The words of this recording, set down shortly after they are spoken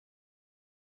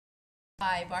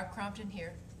Hi, Barb Crompton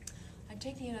here. I'm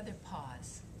taking another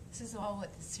pause. This is all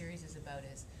what this series is about,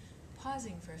 is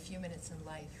pausing for a few minutes in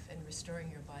life and restoring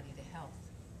your body to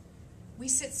health. We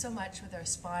sit so much with our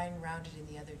spine rounded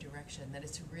in the other direction that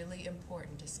it's really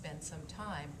important to spend some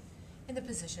time in the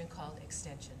position called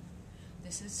extension.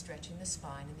 This is stretching the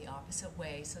spine in the opposite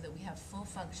way so that we have full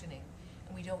functioning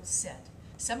and we don't sit.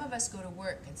 Some of us go to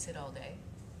work and sit all day.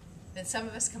 Then some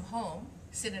of us come home,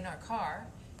 sit in our car,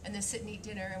 and then sit and eat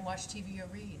dinner and watch TV or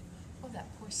read. Oh, that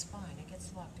poor spine, it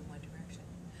gets locked in one direction.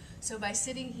 So by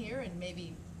sitting here and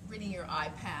maybe reading your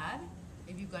iPad,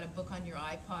 maybe you've got a book on your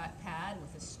iPad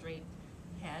with a straight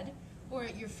head, or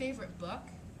your favorite book,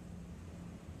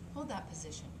 hold that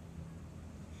position.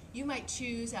 You might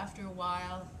choose after a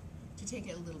while to take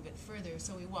it a little bit further,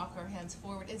 so we walk our hands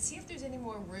forward and see if there's any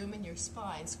more room in your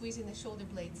spine, squeezing the shoulder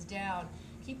blades down,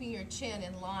 keeping your chin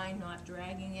in line, not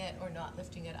dragging it or not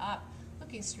lifting it up,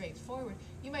 looking straight forward.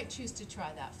 You might choose to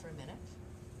try that for a minute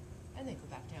and then go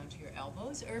back down to your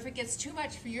elbows, or if it gets too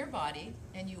much for your body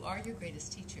and you are your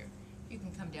greatest teacher, you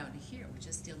can come down to here, which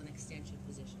is still an extension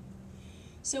position.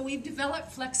 So we've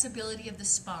developed flexibility of the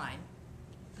spine,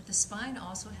 but the spine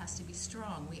also has to be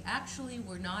strong. We actually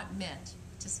were not meant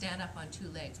to stand up on two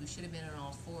legs. We should have been on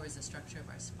all fours, the structure of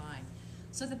our spine.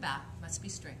 So the back must be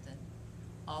strengthened.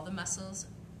 All the muscles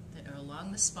that are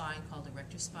along the spine, called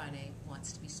erector spinae,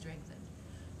 wants to be strengthened.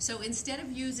 So instead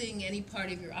of using any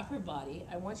part of your upper body,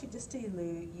 I want you just to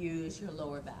use your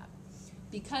lower back.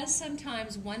 Because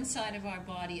sometimes one side of our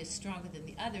body is stronger than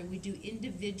the other, we do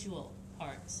individual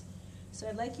parts. So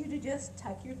I'd like you to just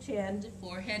tuck your chin,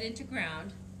 forehead into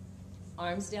ground,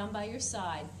 arms down by your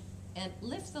side, and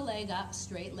lift the leg up,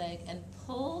 straight leg, and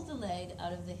pull the leg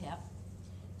out of the hip.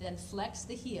 Then flex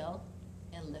the heel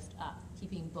and lift up,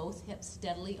 keeping both hips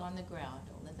steadily on the ground.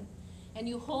 Don't let them. And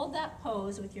you hold that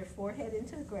pose with your forehead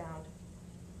into the ground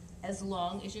as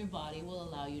long as your body will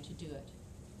allow you to do it.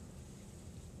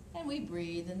 And we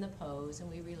breathe in the pose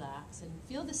and we relax and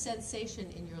feel the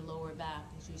sensation in your lower back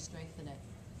as you strengthen it.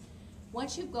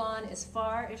 Once you've gone as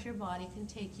far as your body can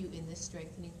take you in this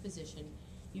strengthening position,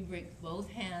 you bring both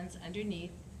hands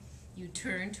underneath, you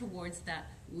turn towards that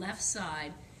left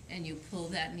side, and you pull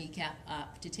that kneecap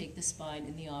up to take the spine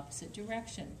in the opposite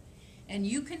direction. And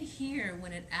you can hear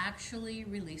when it actually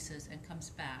releases and comes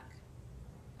back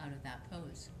out of that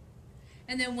pose.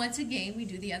 And then once again, we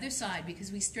do the other side. Because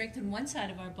we strengthen one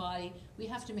side of our body, we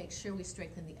have to make sure we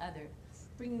strengthen the other.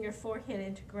 Bringing your forehead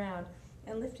into ground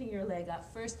and lifting your leg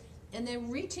up first, and then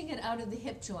reaching it out of the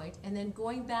hip joint, and then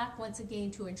going back once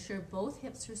again to ensure both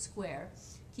hips are square,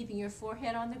 keeping your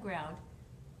forehead on the ground.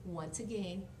 Once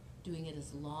again, doing it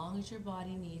as long as your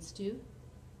body needs to.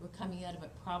 We're coming out of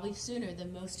it probably sooner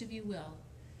than most of you will.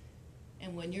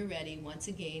 And when you're ready, once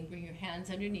again, bring your hands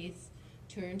underneath,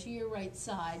 turn to your right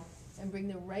side, and bring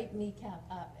the right kneecap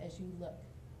up as you look.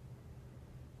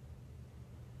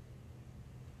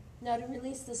 Now to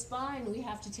release the spine, we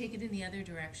have to take it in the other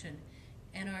direction.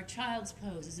 And our child's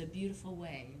pose is a beautiful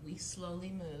way. We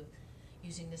slowly move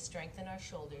using the strength in our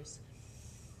shoulders.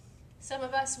 Some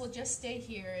of us will just stay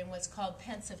here in what's called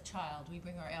pensive child. We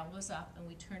bring our elbows up and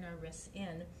we turn our wrists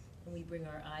in and we bring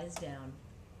our eyes down.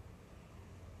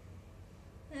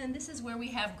 And this is where we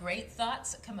have great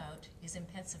thoughts that come out, is in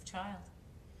pensive child.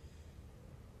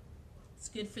 It's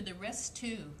good for the wrists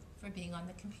too, for being on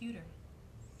the computer.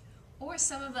 Or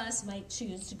some of us might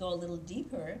choose to go a little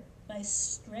deeper by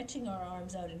stretching our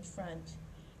arms out in front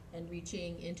and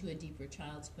reaching into a deeper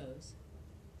child's pose.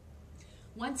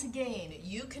 Once again,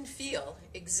 you can feel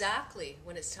exactly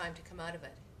when it's time to come out of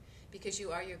it, because you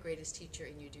are your greatest teacher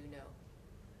and you do know.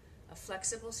 A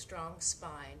flexible, strong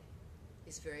spine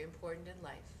is very important in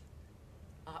life.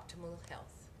 Optimal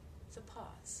health. So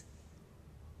pause.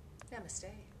 Namaste.